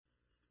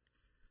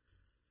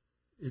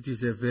It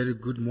is a very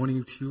good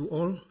morning to you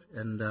all,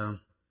 and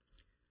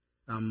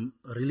I'm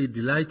really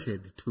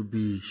delighted to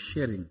be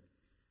sharing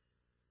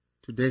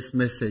today's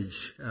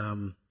message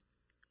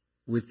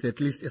with at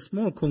least a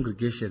small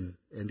congregation,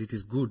 and it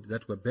is good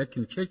that we're back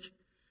in church.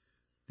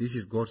 This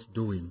is God's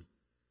doing.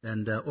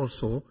 And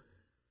also,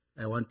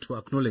 I want to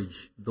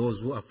acknowledge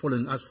those who are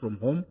following us from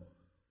home,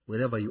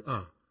 wherever you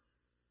are.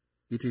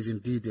 It is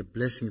indeed a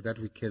blessing that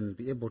we can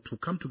be able to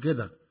come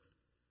together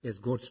as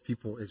God's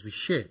people, as we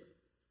share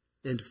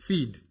and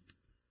feed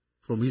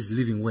from His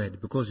living word,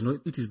 because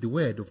it is the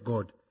word of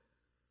God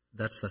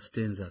that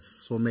sustains us.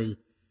 So may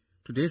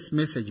today's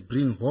message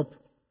bring hope,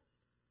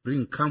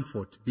 bring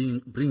comfort,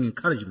 bring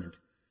encouragement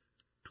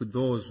to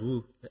those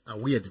who are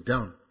weighed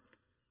down,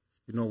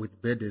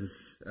 with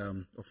burdens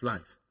of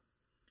life.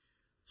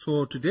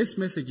 So today's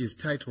message is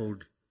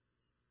titled,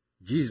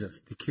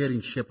 Jesus, the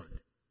Caring Shepherd.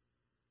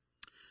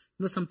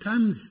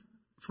 Sometimes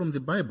from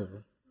the Bible,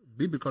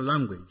 biblical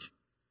language,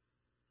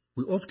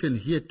 we often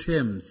hear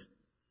terms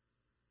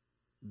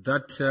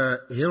that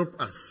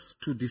help us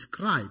to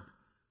describe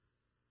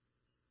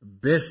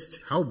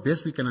how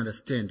best we can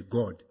understand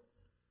God.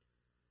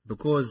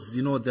 Because,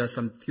 there are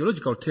some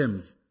theological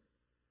terms.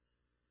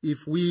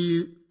 If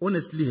we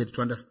honestly had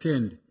to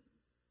understand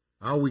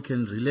how we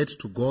can relate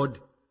to God,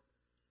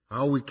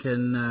 how we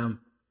can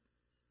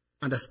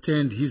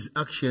understand His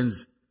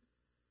actions,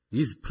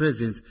 His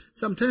presence,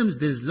 sometimes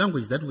there is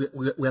language that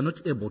we are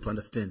not able to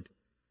understand.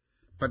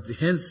 But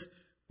hence,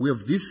 we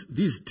have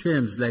these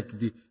terms like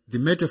the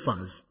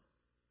metaphors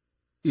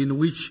in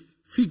which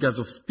figures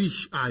of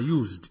speech are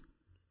used,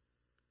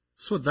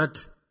 so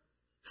that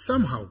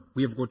somehow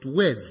we have got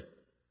words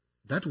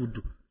that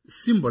would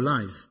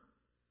symbolize,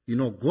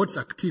 God's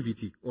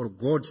activity or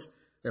God's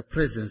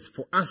presence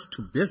for us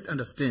to best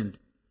understand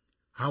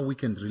how we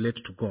can relate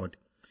to God.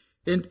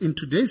 And in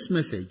today's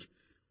message,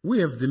 we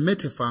have the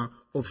metaphor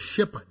of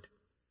shepherd.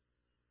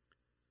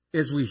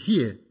 As we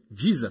hear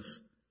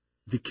Jesus,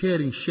 the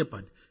caring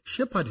shepherd.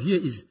 Shepherd here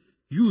is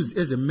used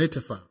as a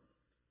metaphor.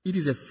 It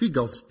is a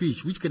figure of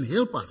speech which can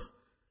help us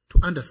to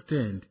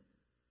understand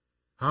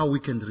how we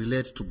can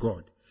relate to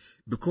God.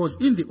 Because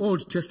in the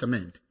Old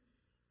Testament,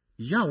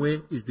 Yahweh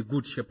is the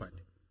good shepherd.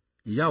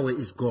 Yahweh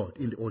is God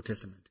in the Old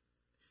Testament.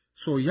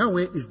 So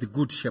Yahweh is the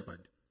good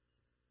shepherd.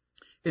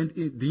 And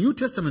in the New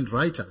Testament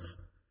writers,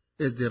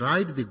 as they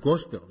write the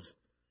Gospels,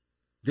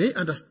 they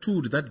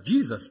understood that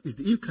Jesus is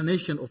the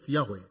incarnation of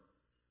Yahweh.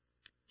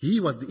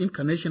 He was the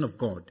incarnation of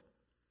God,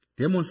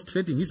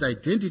 demonstrating His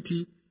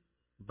identity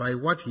by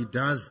what He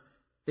does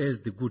as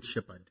the good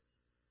shepherd.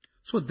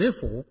 So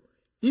therefore,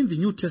 in the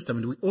New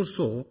Testament, we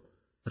also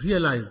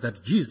realize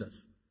that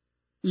Jesus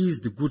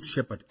is the good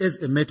shepherd as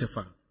a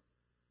metaphor.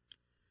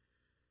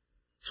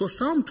 So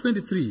Psalm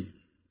 23,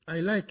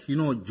 I like,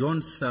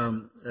 John's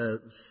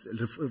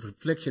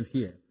reflection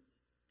here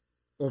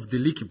of the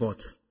leaky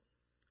boats.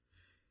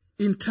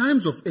 In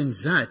times of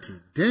anxiety,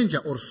 danger,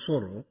 or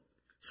sorrow,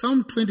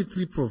 Psalm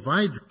 23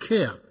 provides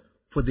care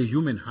for the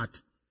human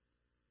heart.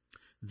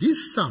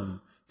 This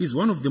psalm is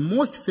one of the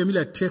most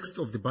familiar texts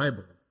of the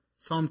Bible,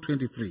 Psalm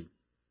 23.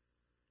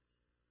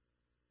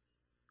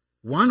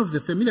 One of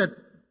the familiar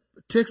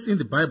texts in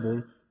the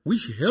Bible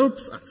which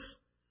helps us,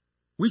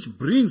 which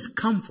brings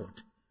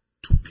comfort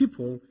to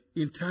people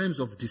in times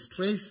of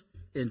distress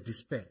and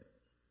despair.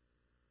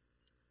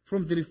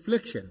 From the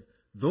reflection,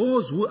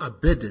 those who are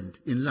burdened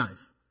in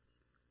life,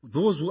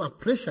 those who are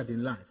pressured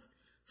in life,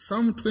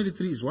 Psalm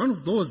 23 is one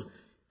of those,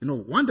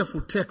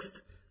 wonderful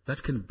texts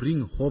that can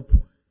bring hope,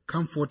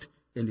 comfort,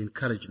 and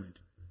encouragement.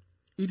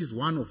 It is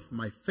one of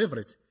my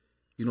favorite,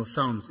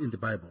 psalms in the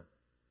Bible.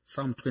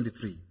 Psalm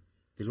 23,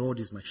 the Lord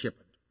is my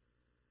shepherd.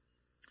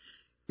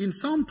 In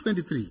Psalm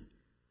 23,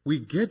 we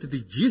get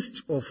the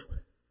gist of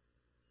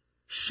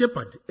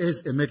shepherd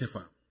as a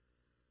metaphor.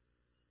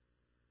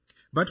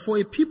 But for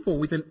a people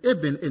with an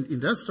urban and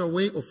industrial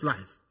way of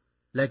life,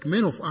 like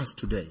many of us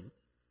today,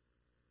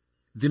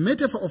 the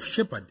metaphor of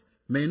shepherd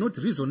may not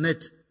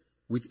resonate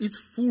with its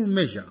full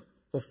measure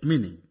of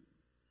meaning.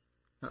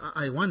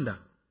 I wonder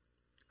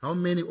how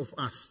many of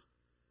us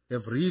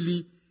have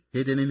really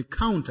had an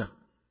encounter,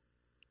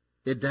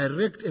 a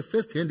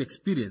first-hand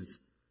experience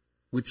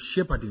with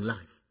shepherding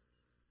life.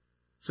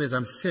 So as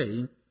I'm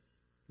saying,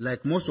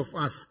 like most of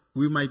us,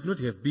 we might not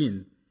have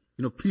been,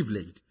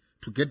 privileged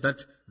to get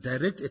that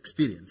direct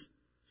experience.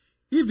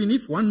 Even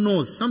if one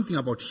knows something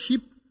about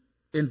sheep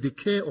and the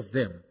care of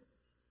them,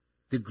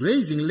 the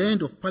grazing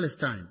land of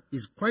Palestine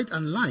is quite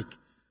unlike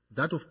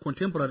that of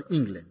contemporary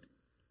England.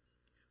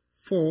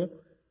 For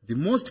the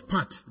most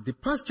part, the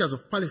pastures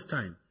of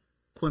Palestine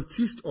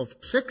consist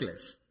of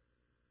trackless,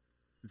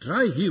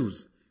 dry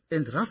hills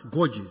and rough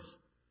gorges,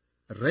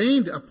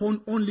 rained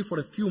upon only for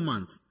a few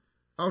months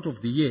out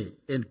of the year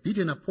and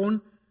beaten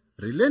upon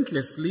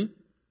relentlessly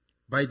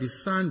by the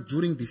sun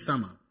during the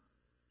summer.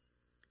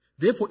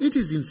 Therefore, it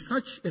is in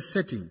such a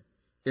setting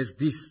as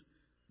this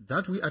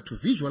that we are to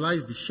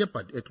visualize the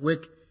shepherd at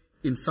work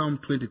in Psalm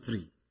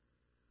 23.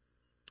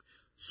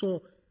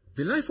 So,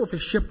 the life of a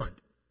shepherd,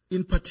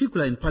 in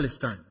particular in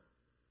Palestine,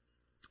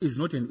 is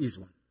not an easy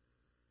one.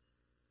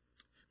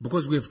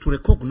 because we have to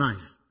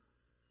recognize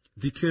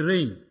the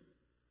terrain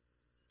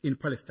in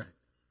Palestine.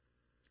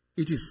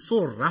 It is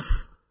so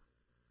rough.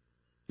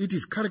 It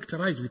is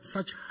characterized with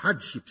such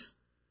hardships,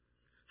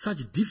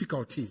 such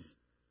difficulties.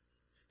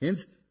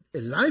 Hence, a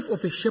life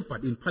of a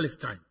shepherd in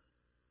Palestine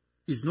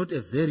is not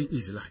a very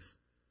easy life.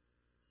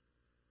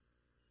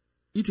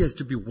 It has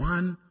to be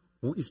one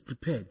who is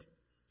prepared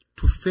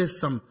to face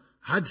some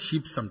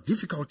hardship, some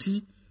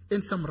difficulty,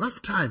 and some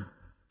rough time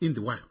in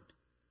the wild.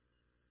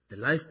 The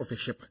life of a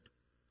shepherd.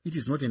 It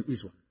is not an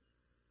easy one.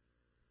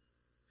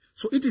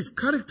 So it is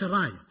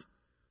characterized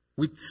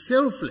with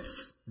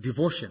selfless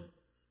devotion,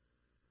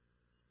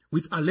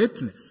 with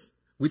alertness,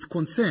 with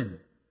concern,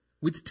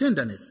 with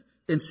tenderness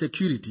and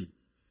security,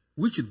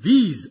 which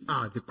these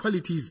are the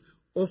qualities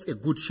of a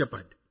good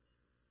shepherd,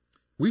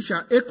 which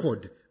are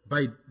echoed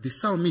by the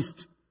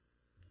psalmist,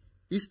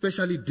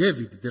 especially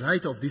David, the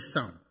writer of this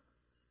psalm.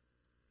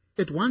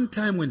 At one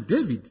time when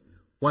David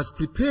was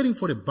preparing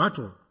for a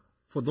battle,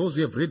 for those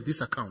who have read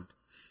this account,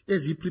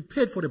 as he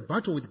prepared for a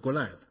battle with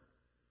Goliath,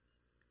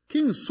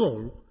 King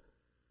Saul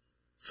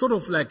sort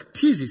of like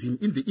teases him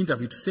in the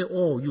interview to say,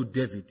 "Oh, you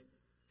David,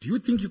 do you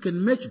think you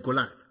can match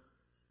Goliath?"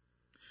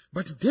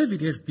 But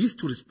David has this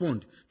to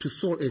respond to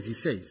Saul as he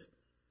says,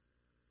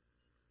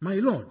 "My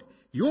Lord,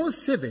 your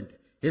servant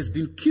has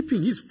been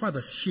keeping his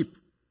father's sheep.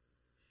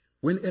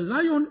 When a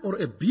lion or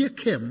a bear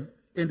came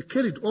and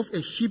carried off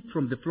a sheep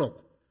from the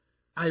flock,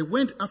 I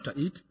went after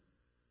it,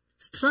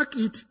 struck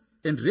it,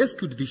 and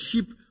rescued the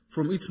sheep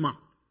from its mouth.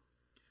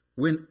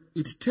 When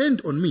it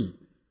turned on me,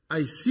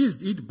 I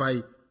seized it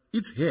by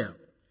its hair,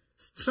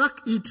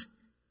 struck it,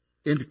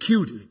 and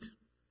killed it."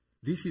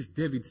 This is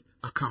David's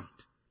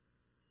account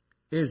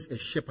as a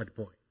shepherd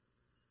boy.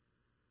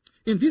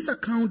 In this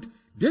account,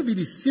 David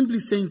is simply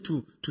saying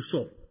to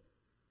Saul,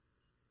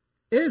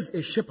 as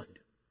a shepherd,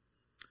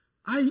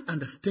 I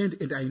understand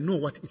and I know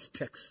what it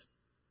takes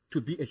to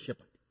be a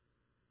shepherd.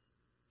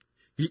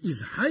 He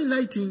is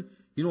highlighting,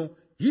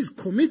 his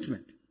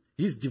commitment,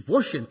 his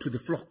devotion to the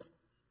flock.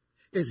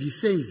 As he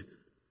says,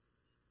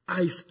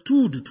 I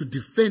stood to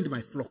defend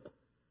my flock.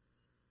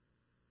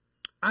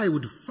 I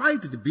would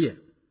fight the bear.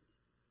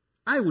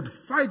 I would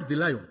fight the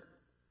lion.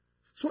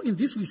 So in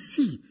this we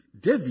see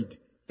David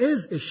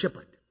as a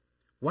shepherd,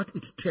 what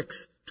it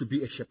takes to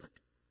be a shepherd.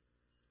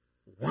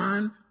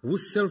 One who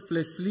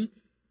selflessly,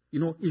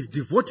 is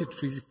devoted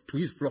to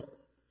his flock,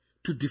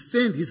 to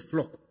defend his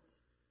flock.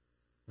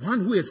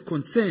 One who has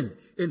concern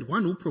and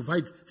one who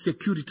provides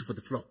security for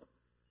the flock.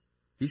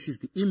 This is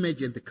the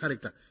image and the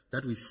character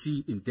that we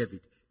see in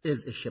David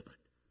as a shepherd.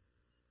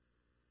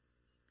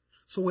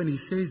 So when he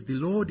says, "The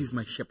Lord is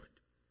my shepherd,"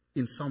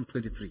 in Psalm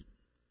 23,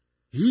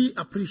 he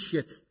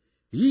appreciates,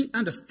 he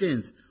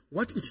understands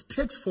what it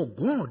takes for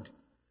God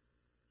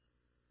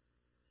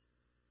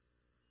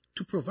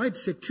to provide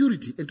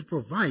security and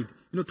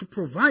to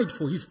provide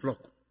for his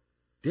flock.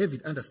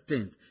 David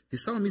understands, the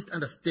psalmist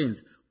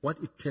understands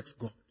what it takes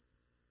God.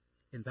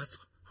 And that's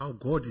how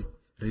God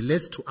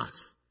relates to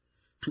us,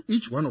 to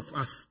each one of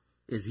us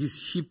as his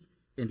sheep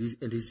and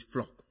his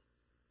flock.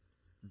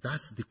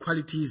 That's the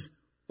qualities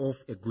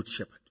of a good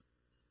shepherd.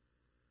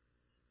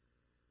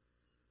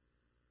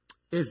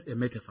 As a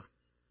metaphor,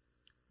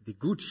 the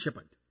good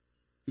shepherd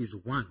is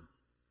one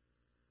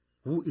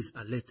who is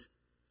alert,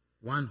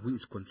 one who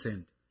is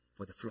concerned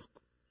for the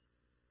flock.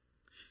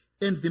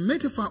 And the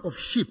metaphor of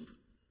sheep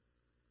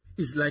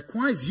is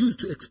likewise used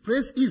to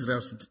express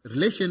Israel's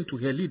relation to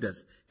her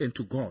leaders and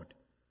to God.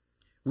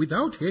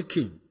 Without her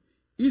king,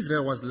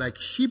 Israel was like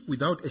sheep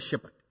without a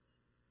shepherd.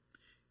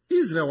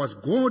 Israel was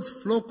God's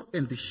flock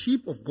and the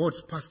sheep of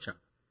God's pasture.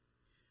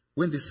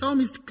 When the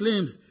psalmist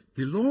claims,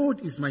 "The Lord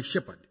is my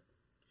shepherd,"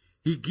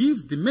 he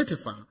gives the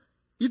metaphor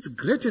its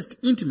greatest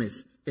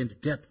intimacy and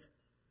depth.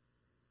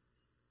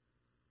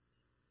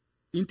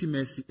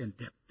 Intimacy and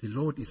depth. The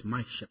Lord is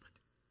my shepherd.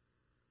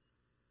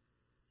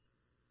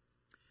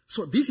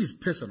 So this is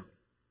personal.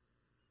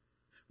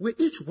 Where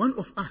each one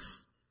of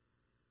us,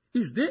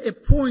 is there a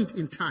point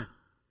in time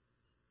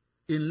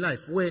in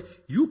life where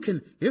you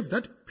can have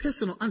that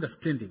personal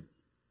understanding,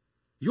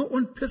 your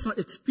own personal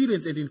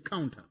experience and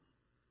encounter,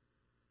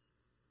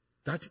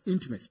 that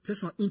intimacy,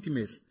 personal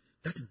intimacy,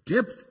 that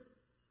depth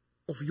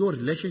of your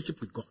relationship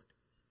with God,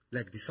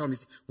 like the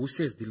psalmist who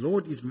says, "The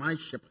Lord is my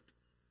shepherd."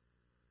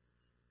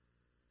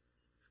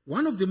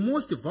 One of the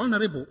most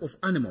vulnerable of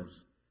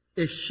animals,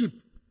 a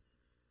sheep,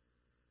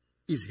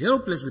 is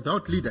helpless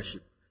without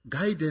leadership,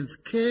 guidance,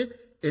 care,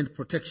 and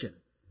protection.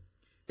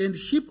 And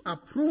sheep are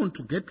prone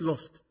to get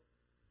lost,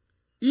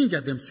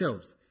 injure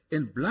themselves,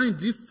 and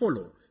blindly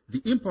follow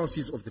the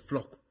impulses of the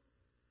flock.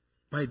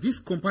 By this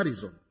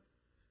comparison,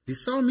 the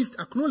psalmist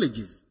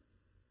acknowledges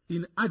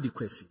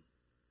inadequacy,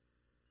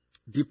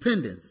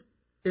 dependence,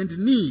 and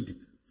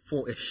need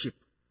for a sheep.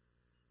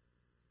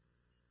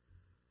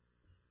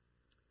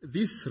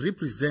 This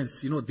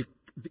represents,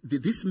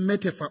 this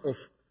metaphor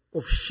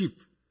of sheep,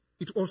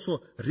 it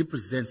also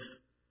represents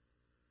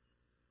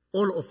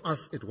all of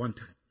us at one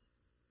time.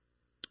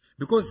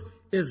 Because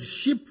as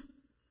sheep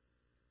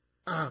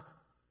are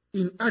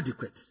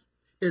inadequate,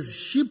 as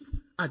sheep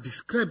are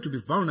described to be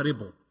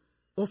vulnerable,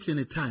 often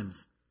at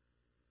times,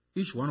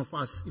 each one of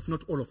us, if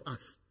not all of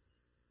us,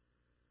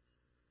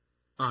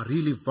 are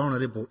really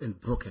vulnerable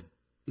and broken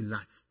in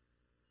life.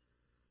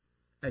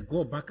 I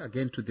go back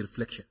again to the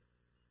reflection.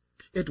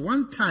 At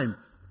one time,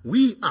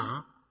 we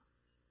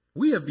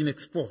have been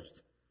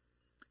exposed,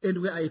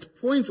 and we are at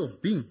points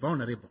of being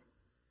vulnerable.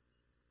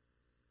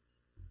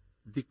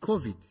 The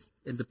COVID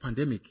and the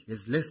pandemic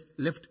has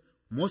left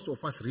most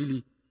of us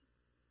really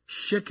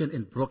shaken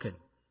and broken,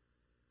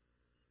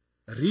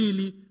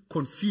 really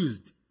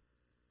confused,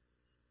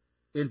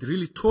 and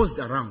really tossed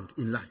around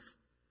in life.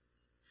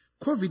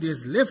 COVID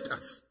has left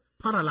us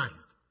paralyzed.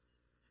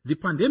 The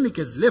pandemic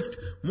has left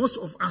most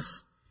of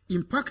us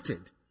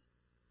impacted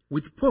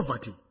with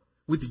poverty,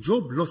 with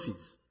job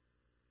losses.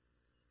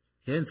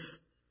 Hence,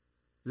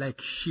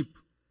 like sheep,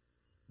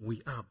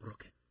 we are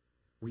broken.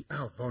 We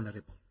are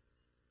vulnerable.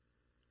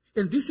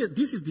 And this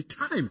is the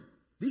time,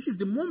 this is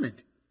the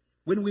moment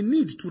when we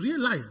need to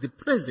realize the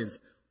presence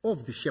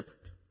of the shepherd.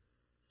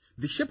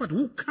 The shepherd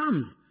who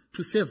comes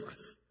to save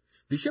us.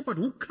 The shepherd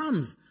who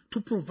comes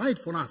to provide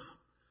for us.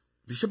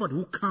 The shepherd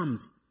who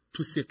comes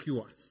to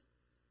secure us.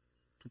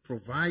 To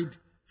provide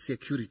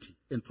security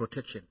and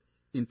protection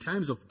in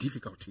times of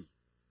difficulty.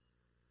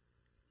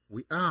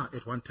 We are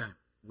at one time,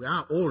 we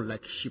are all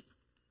like sheep.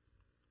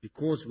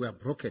 Because we are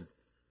broken,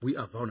 we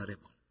are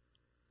vulnerable.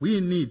 We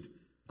need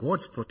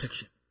God's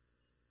protection.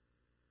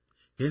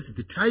 Hence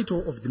the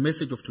title of the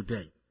message of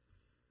today,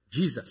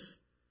 Jesus,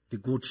 the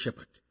Good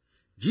Shepherd.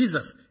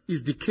 Jesus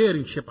is the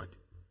caring shepherd.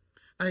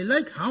 I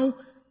like how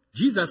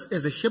Jesus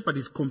as a shepherd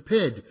is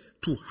compared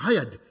to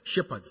hired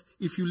shepherds.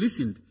 If you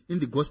listened in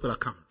the gospel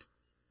account,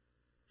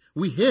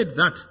 we heard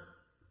that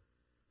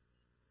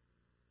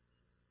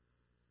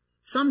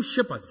some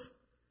shepherds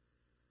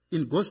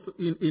in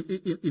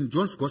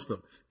John's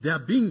gospel, they are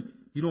being,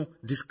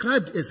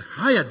 described as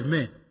hired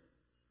men.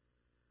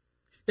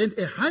 And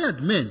a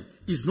hired man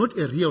is not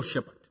a real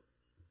shepherd.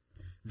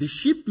 The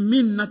sheep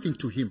mean nothing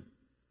to him.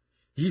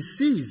 He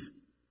sees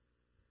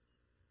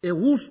a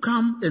wolf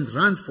come and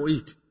runs for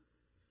it,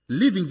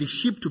 leaving the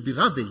sheep to be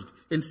ravaged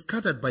and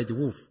scattered by the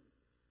wolf.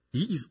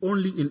 He is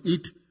only in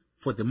it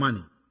for the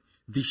money.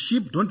 The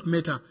sheep don't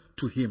matter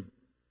to him.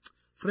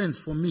 Friends,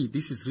 for me,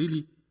 this is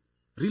really,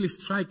 really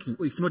striking,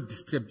 or if not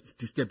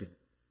disturbing.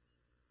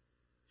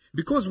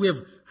 Because we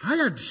have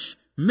hired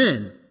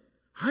men,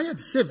 hired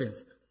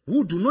servants,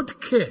 who do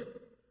not care,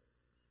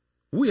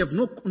 who have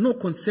no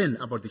concern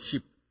about the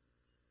sheep.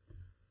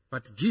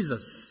 But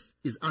Jesus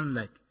is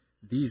unlike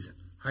these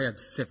hired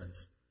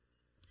servants.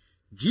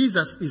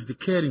 Jesus is the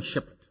caring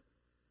shepherd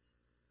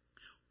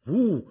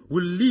who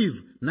will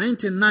leave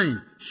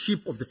 99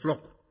 sheep of the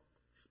flock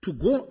to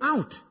go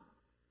out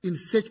in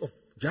search of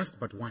just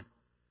but one.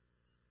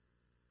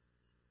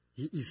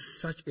 He is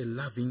such a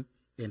loving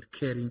and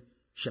caring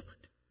shepherd.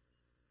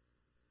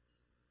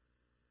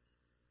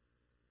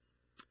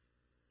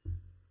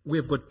 We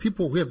have got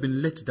people who have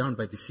been let down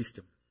by the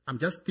system. I'm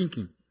just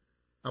thinking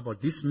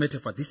about this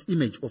metaphor, this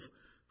image of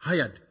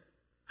hired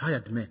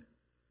men.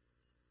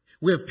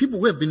 We have people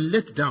who have been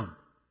let down,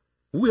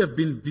 who have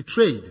been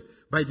betrayed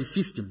by the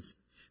systems,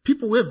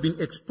 people who have been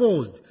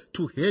exposed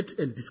to hate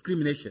and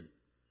discrimination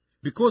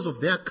because of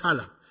their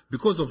color,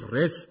 because of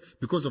race,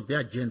 because of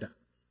their gender.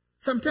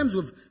 Sometimes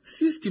we have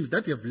systems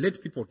that have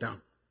let people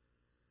down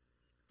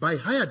by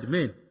hired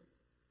men.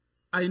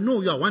 I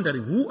know you are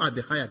wondering, who are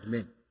the hired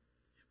men?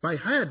 By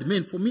hired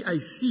men, for me, I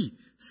see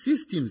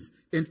systems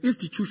and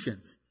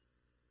institutions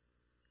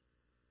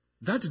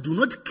that do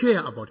not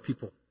care about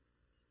people,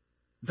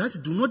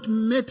 that do not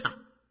matter.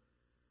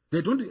 They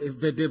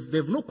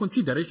have no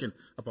consideration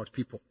about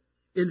people.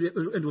 And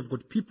we've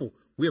got people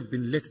who have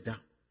been let down.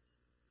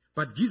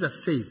 But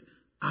Jesus says,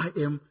 I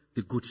am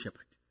the good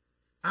shepherd.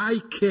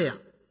 I care.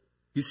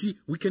 You see,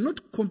 we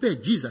cannot compare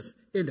Jesus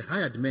and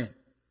hired men.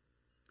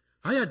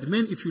 Hired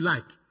men, if you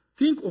like,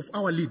 think of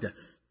our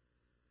leaders.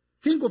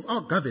 Think of our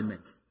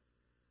governments.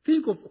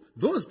 Think of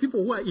those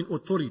people who are in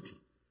authority,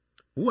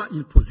 who are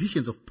in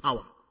positions of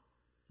power.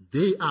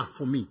 They are,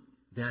 for me,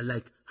 they are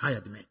like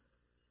hired men.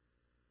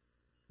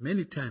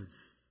 Many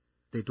times,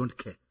 they don't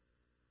care.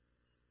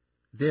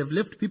 They have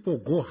left people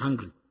go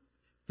hungry.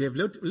 They have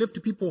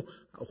left people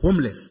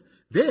homeless.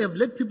 They have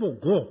let people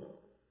go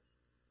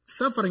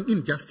suffering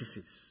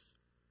injustices.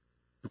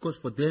 Because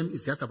for them,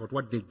 it's just about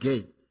what they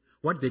gain,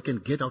 what they can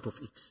get out of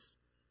it.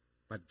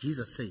 But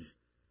Jesus says,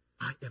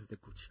 I am the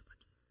good shepherd.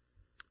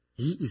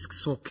 He is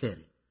so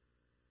caring.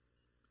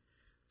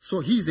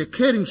 So he is a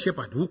caring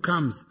shepherd who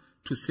comes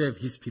to save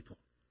his people,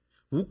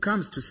 who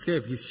comes to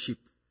save his sheep.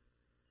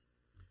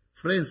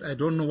 Friends, I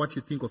don't know what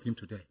you think of him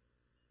today.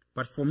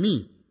 But for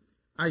me,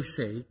 I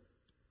say,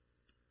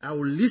 I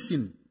will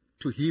listen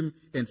to him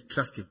and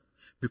trust him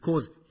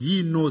because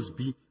he knows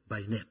me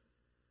by name.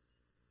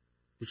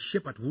 The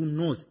shepherd who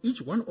knows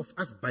each one of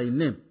us by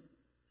name.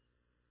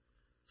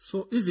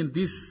 So isn't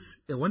this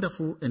a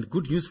wonderful and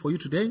good news for you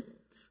today?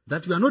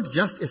 That you are not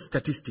just a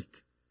statistic.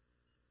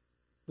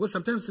 Well,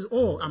 sometimes you say,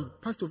 oh, I'm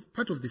part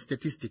of the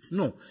statistics.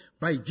 No.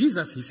 By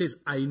Jesus, he says,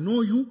 I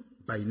know you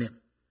by name.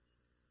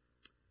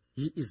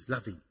 He is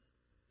loving.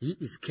 He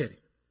is caring.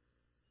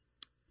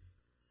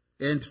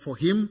 And for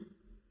him,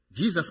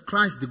 Jesus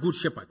Christ, the Good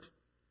Shepherd,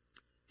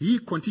 he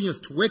continues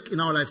to work in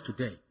our lives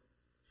today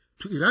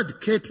to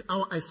eradicate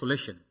our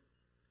isolation,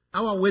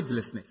 our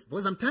worthlessness.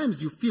 Because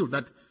sometimes you feel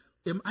that,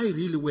 am I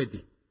really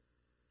worthy?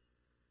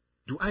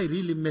 Do I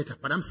really matter?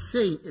 But I'm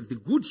saying the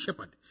Good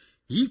Shepherd,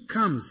 he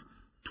comes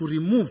to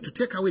remove, to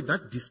take away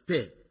that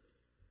despair,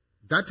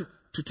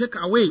 to take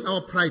away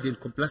our pride and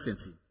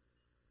complacency.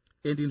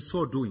 And in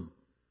so doing,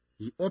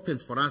 he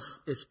opens for us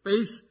a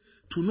space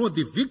to know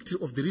the victory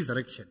of the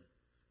resurrection,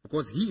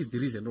 because he is the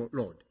risen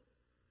Lord.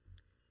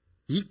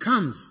 He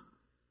comes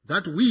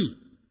that we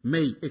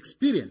may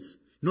experience,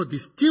 the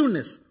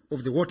stillness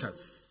of the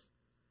waters.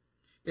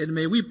 And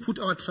may we put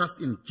our trust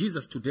in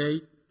Jesus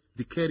today,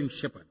 the caring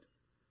shepherd,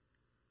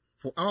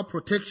 for our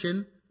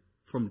protection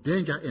from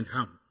danger and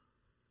harm,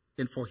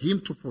 and for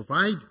him to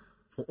provide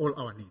for all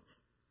our needs.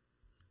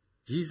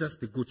 Jesus,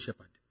 the Good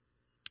Shepherd,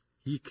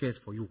 he cares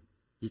for you.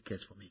 He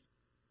cares for me.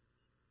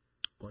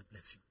 God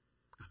bless you.